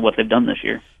what they've done this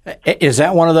year. Is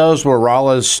that one of those where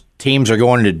Rolla's teams are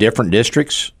going into different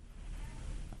districts?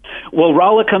 Well,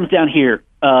 Rolla comes down here.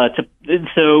 The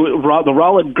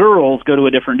Rolla girls go to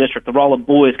a different district. The Rolla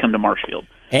boys come to Marshfield.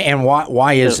 And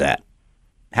why is that?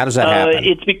 How does that happen?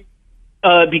 It's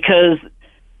because,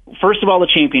 first of all, the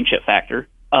championship factor.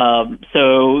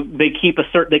 So they keep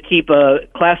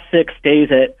Class 6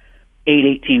 stays at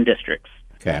 818 districts.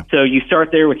 Okay. So you start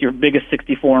there with your biggest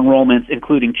 64 enrollments,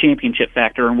 including championship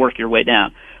factor, and work your way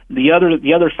down. The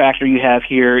other factor you have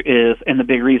here is, and the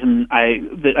big reason I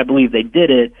believe they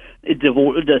did it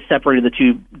separated the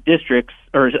two districts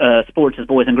or sports as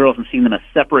boys and girls and seeing them as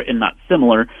separate and not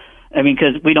similar. I mean,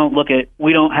 because we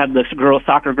don't have the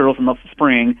soccer girls in the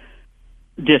spring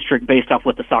district based off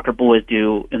what the soccer boys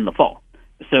do in the fall.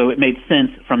 So it made sense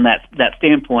from that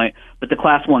standpoint. But the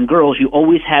Class 1 girls, you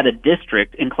always had a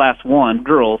district in Class 1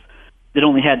 girls that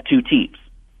only had two teams.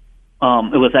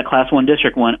 It was that Class 1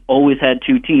 District 1 always had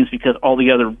two teams because all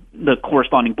the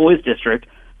corresponding boys district,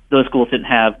 those schools didn't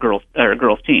have girls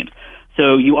teams.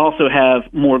 So you also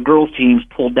have more girls teams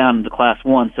pulled down into Class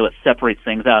 1, so it separates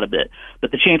things out a bit.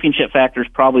 But the championship factor is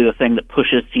probably the thing that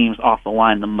pushes teams off the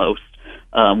line the most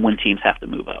when teams have to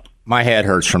move up. My head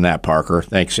hurts from that, Parker.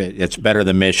 Thanks. It's better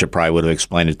than Misha probably would have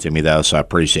explained it to me, though, so I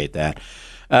appreciate that.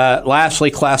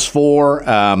 Lastly, Class 4,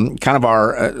 kind of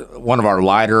one of our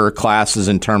lighter classes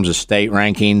in terms of state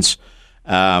rankings.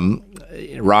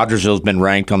 Rogersville's been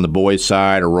ranked on the boys'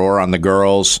 side, Aurora on the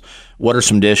girls. What are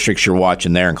some districts you're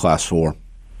watching there in Class 4?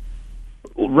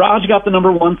 Raj got the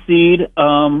number 1 seed.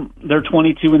 They're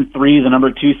 22-3. The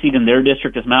number 2 seed in their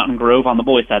district is Mountain Grove on the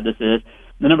boys' side. This is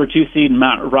the number 2 seed in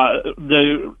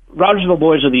the Rogersville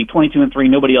boys are the 22-3.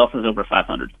 Nobody else is over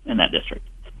 500 in that district.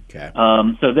 Okay.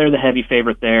 So they're the heavy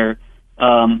favorite there.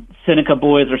 Seneca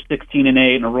boys are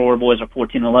 16-8, and Aurora boys are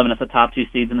 14-11. That's the top 2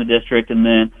 seeds in the district. And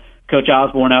then Coach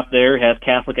Osborne out there has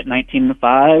Catholic at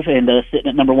 19-5, and sitting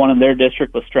at number 1 in their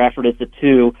district with Stratford at the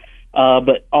 2.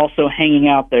 But also hanging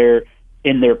out there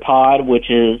in their pod,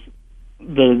 which is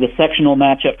the sectional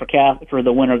matchup for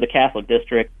the winner of the Catholic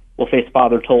district, will face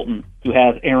Father Tolton, who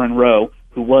has Aaron Rowe,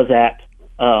 who was at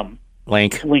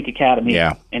Link Academy,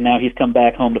 and now he's come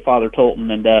back home to Father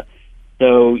Tolton, and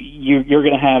so you're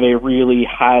going to have a really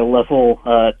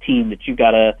high-level team that you've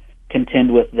got to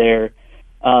contend with there.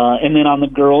 And then on the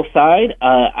girls' side,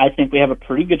 I think we have a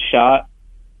pretty good shot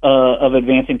of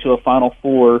advancing to a Final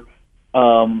Four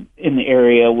in the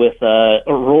area with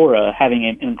Aurora having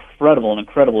an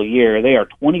incredible year. They are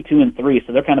 22-3,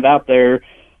 so they're kind of out there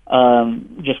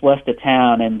just west of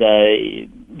town and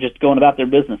just going about their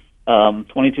business.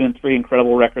 22-3,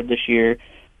 incredible record this year,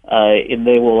 and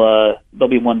they'll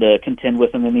be one to contend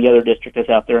with. And then the other district is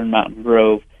out there in Mountain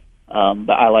Grove.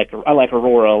 But I like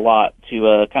Aurora a lot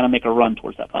to kind of make a run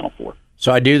towards that Final Four.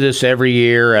 So I do this every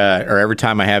year, or every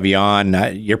time I have you on.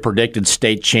 You're predicted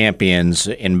state champions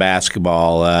in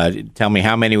basketball. Tell me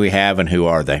how many we have and who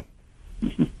are they?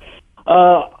 In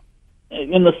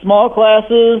the small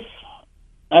classes,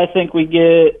 I think we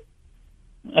get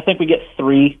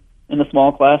 3 in the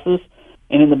small classes,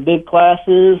 and in the big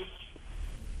classes,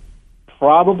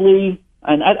 probably.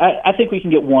 And I think we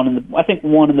can get 1 I think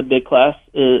 1 in the big class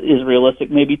is realistic.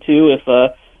 Maybe 2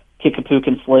 if Kickapoo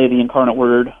can slay the Incarnate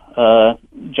Word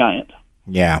giant.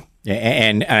 Yeah,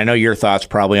 and I know your thoughts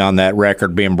probably on that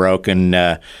record being broken.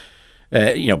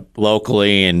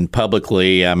 Locally and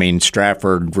publicly. I mean,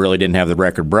 Stratford really didn't have the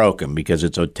record broken because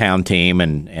it's a town team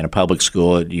and a public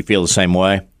school. Do you feel the same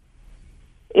way?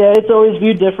 Yeah, it's always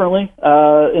viewed differently,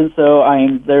 and so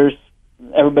there's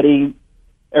everybody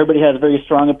has very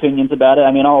strong opinions about it.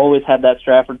 I mean, I'll always have that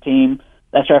Stratford team.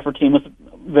 That Stratford team was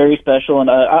very special, and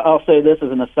I'll say this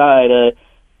as an aside.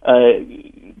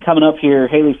 Coming up here,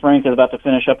 Haley Frank is about to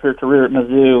finish up her career at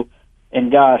Mizzou, and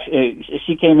gosh,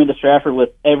 she came into Stratford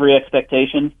with every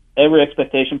expectation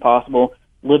possible,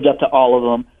 lived up to all of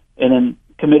them, and then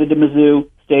committed to Mizzou,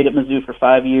 stayed at Mizzou for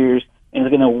 5 years, and is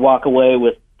going to walk away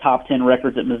with top 10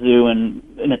 records at Mizzou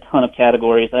and in a ton of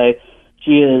categories.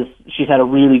 She's had a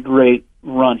really great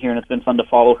run here, and it's been fun to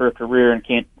follow her career, and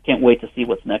can't wait to see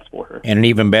what's next for her. And an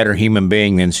even better human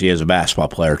being than she is a basketball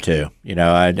player too.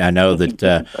 I know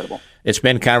that it's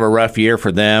been kind of a rough year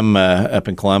for them up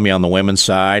in Columbia on the women's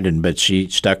side, but she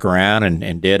stuck around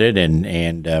and did it,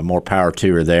 and more power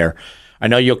to her there. I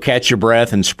know you'll catch your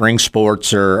breath, and spring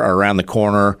sports are around the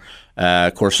corner.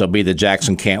 Of course, there'll be the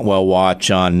Jackson Cantwell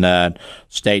watch on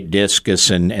state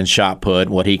discus and shot put,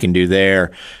 what he can do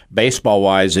there.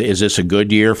 Baseball-wise, is this a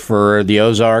good year for the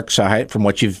Ozarks from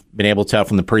what you've been able to tell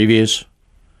from the previews?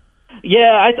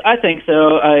 Yeah, I think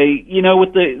so.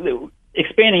 With the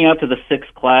expanding out to the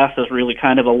 6th class has really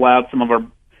kind of allowed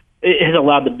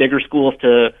allowed the bigger schools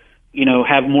to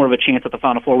have more of a chance at the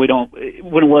Final Four. When it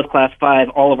was Class 5,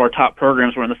 all of our top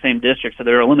programs were in the same district, so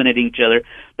they're eliminating each other.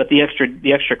 But the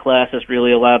extra class has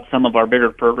really allowed some of our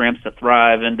bigger programs to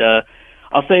thrive. And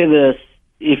I'll say this: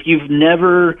 if you've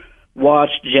never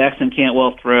watched Jackson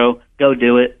Cantwell throw, go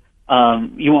do it.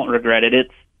 You won't regret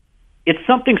it. It's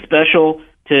something special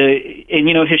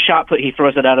and his shot put, he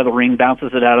throws it out of the ring,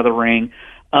 bounces it out of the ring.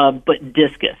 But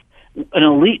discus. An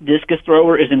elite discus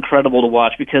thrower is incredible to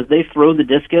watch because they throw the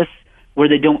discus where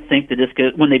they don't think the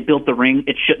discus, when they built the ring,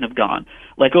 it shouldn't have gone.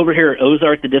 Like over here at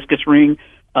Ozark, the discus ring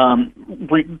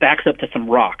backs up to some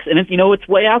rocks. And it's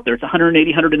way out there. It's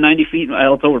 180, 190 feet.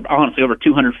 It's honestly over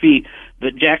 200 feet.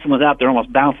 But Jackson was out there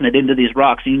almost bouncing it into these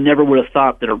rocks. And you never would have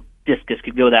thought that a discus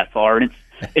could go that far. And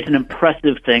it's an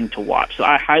impressive thing to watch. So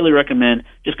I highly recommend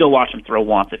just go watch him throw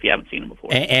once if you haven't seen him before.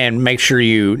 And make sure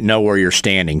you know where you're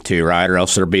standing too, right? Or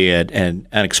else there'll be an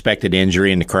unexpected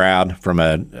injury in the crowd from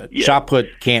a shot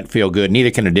put. Can't feel good. Neither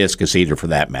can a discus either, for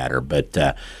that matter. But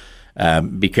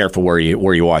be careful where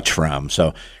you watch from.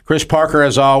 So, Chris Parker,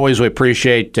 as always, we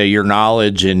appreciate your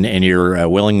knowledge and your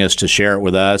willingness to share it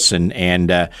with us.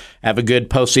 And have a good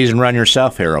postseason run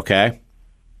yourself here. Okay.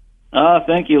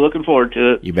 Thank you. Looking forward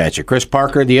to it. You betcha. Chris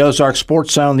Parker, the Ozark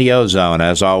Sports Zone, the Ozone,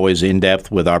 as always, in depth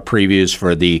with our previews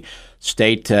for the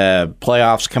state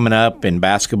playoffs coming up in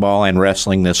basketball and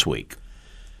wrestling this week.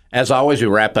 As always, we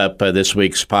wrap up this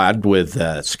week's pod with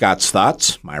Scott's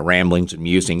thoughts, my ramblings and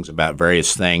musings about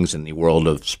various things in the world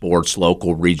of sports,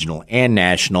 local, regional, and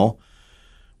national.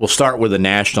 We'll start with a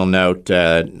national note.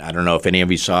 I don't know if any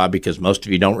of you saw it because most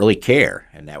of you don't really care,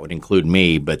 and that would include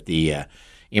me, but the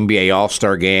NBA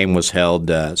All-Star Game was held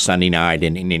Sunday night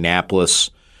in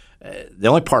Indianapolis. The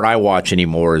only part I watch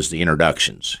anymore is the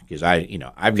introductions because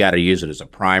I've got to use it as a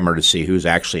primer to see who's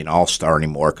actually an All-Star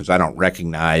anymore because I don't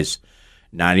recognize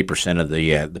 90% of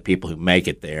the people who make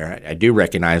it there. I do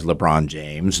recognize LeBron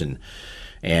James and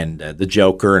the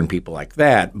Joker and people like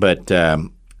that, but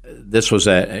this was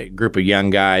a group of young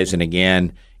guys, and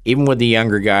again, even with the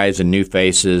younger guys and new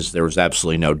faces, there was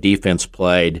absolutely no defense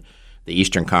played. The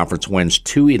Eastern Conference wins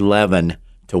 211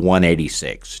 to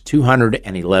 186,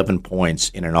 211 points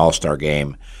in an All-Star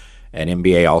game, an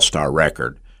NBA All-Star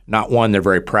record. Not one they're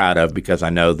very proud of because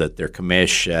I know that their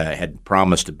commish had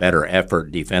promised a better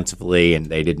effort defensively, and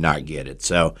they did not get it.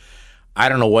 So I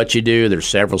don't know what you do. There's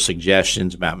several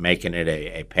suggestions about making it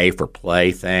a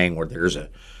pay-for-play thing where there's a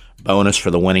bonus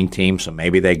for the winning team, so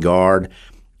maybe they guard.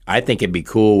 I think it'd be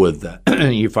cool with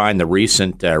you find the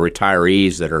recent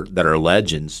retirees that are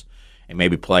legends and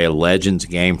maybe play a Legends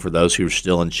game for those who are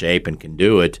still in shape and can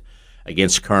do it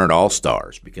against current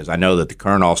All-Stars, because I know that the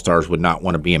current All-Stars would not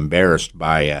want to be embarrassed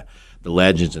by the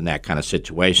Legends in that kind of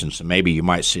situation. So maybe you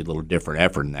might see a little different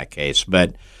effort in that case.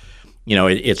 But,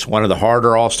 it's one of the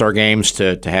harder All-Star games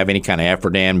to have any kind of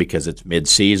effort in because it's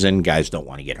mid-season. Guys don't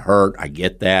want to get hurt. I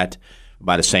get that.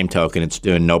 By the same token, it's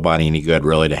doing nobody any good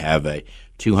really to have a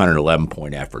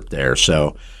 211-point effort there.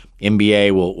 So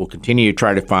NBA will continue to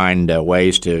try to find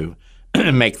ways to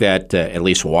make that at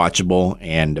least watchable,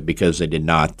 and because they did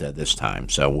not this time.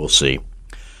 So we'll see.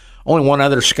 Only one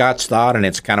other Scott's thought, and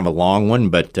it's kind of a long one,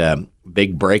 but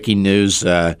big breaking news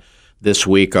this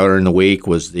week, earlier in the week,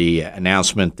 was the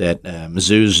announcement that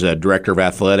Mizzou's Director of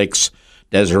Athletics,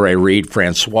 Desiree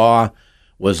Reed-Francois,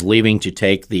 was leaving to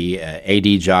take the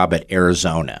AD job at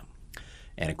Arizona.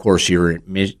 And, of course, your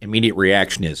immediate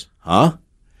reaction is, huh?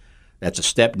 That's a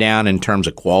step down in terms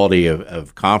of quality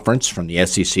of conference from the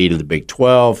SEC to the Big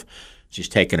 12. She's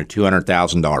taken a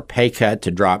 $200,000 pay cut to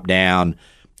drop down,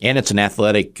 and it's an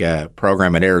athletic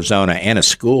program at Arizona and a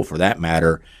school, for that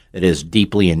matter, that is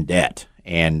deeply in debt.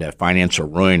 And financial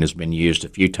ruin has been used a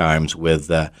few times with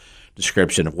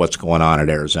description of what's going on at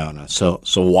Arizona. So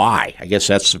why? I guess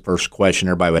that's the first question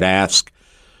everybody would ask.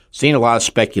 Seen a lot of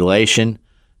speculation.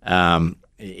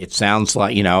 It sounds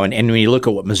like, and when you look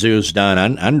at what Mizzou's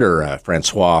done under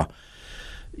Francois,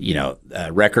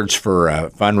 records for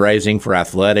fundraising for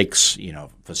athletics,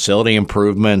 facility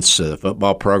improvements, the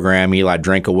football program, Eli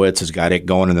Drinkowitz has got it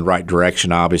going in the right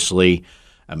direction, obviously.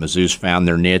 Mizzou's found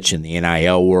their niche in the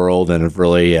NIL world and have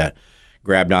really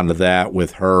grabbed onto that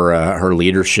with her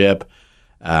leadership.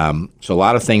 So a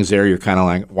lot of things there you're kind of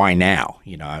like, why now?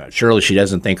 Surely she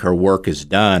doesn't think her work is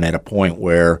done at a point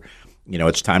where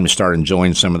it's time to start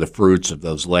enjoying some of the fruits of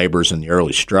those labors and the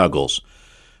early struggles.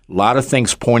 A lot of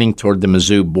things pointing toward the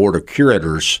Mizzou Board of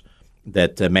Curators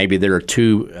that maybe they're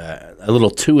a little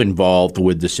too involved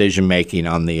with decision-making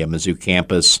on the Mizzou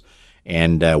campus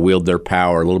and wield their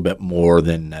power a little bit more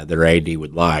than their AD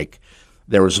would like.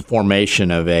 There was a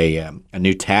formation of a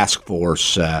new task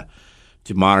force to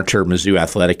monitor Mizzou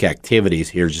athletic activities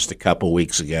here just a couple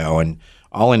weeks ago, and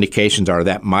all indications are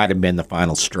that might have been the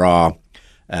final straw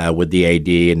with the AD,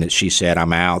 and that she said,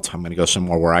 I'm out. I'm going to go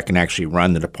somewhere where I can actually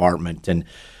run the department. And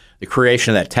the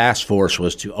creation of that task force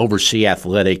was to oversee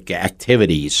athletic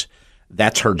activities.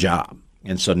 That's her job.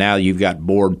 And so now you've got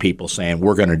board people saying,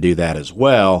 we're going to do that as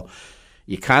well.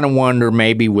 You kind of wonder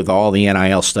maybe with all the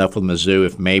NIL stuff with Mizzou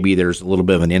if maybe there's a little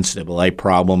bit of an NCAA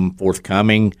problem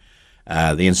forthcoming.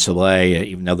 The NCAA,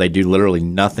 even though they do literally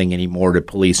nothing anymore to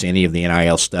police any of the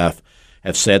NIL stuff,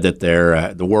 have said that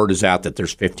the word is out that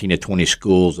there's 15 to 20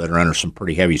 schools that are under some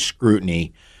pretty heavy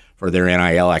scrutiny for their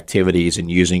NIL activities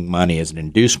and using money as an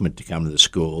inducement to come to the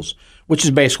schools, which is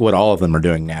basically what all of them are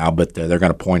doing now, but they're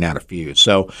going to point out a few.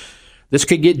 So this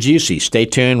could get juicy. Stay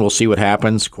tuned. We'll see what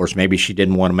happens. Of course, maybe she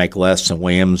didn't want to make less than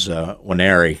Williams.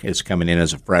 Winery is coming in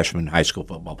as a freshman high school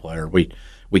football player.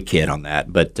 We kid on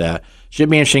that. But should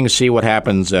be interesting to see what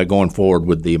happens going forward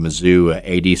with the Mizzou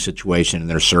AD situation and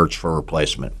their search for a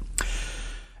replacement.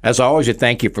 As always, I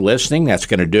thank you for listening. That's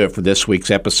going to do it for this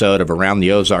week's episode of Around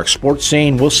the Ozark Sports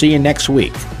Scene. We'll see you next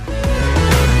week.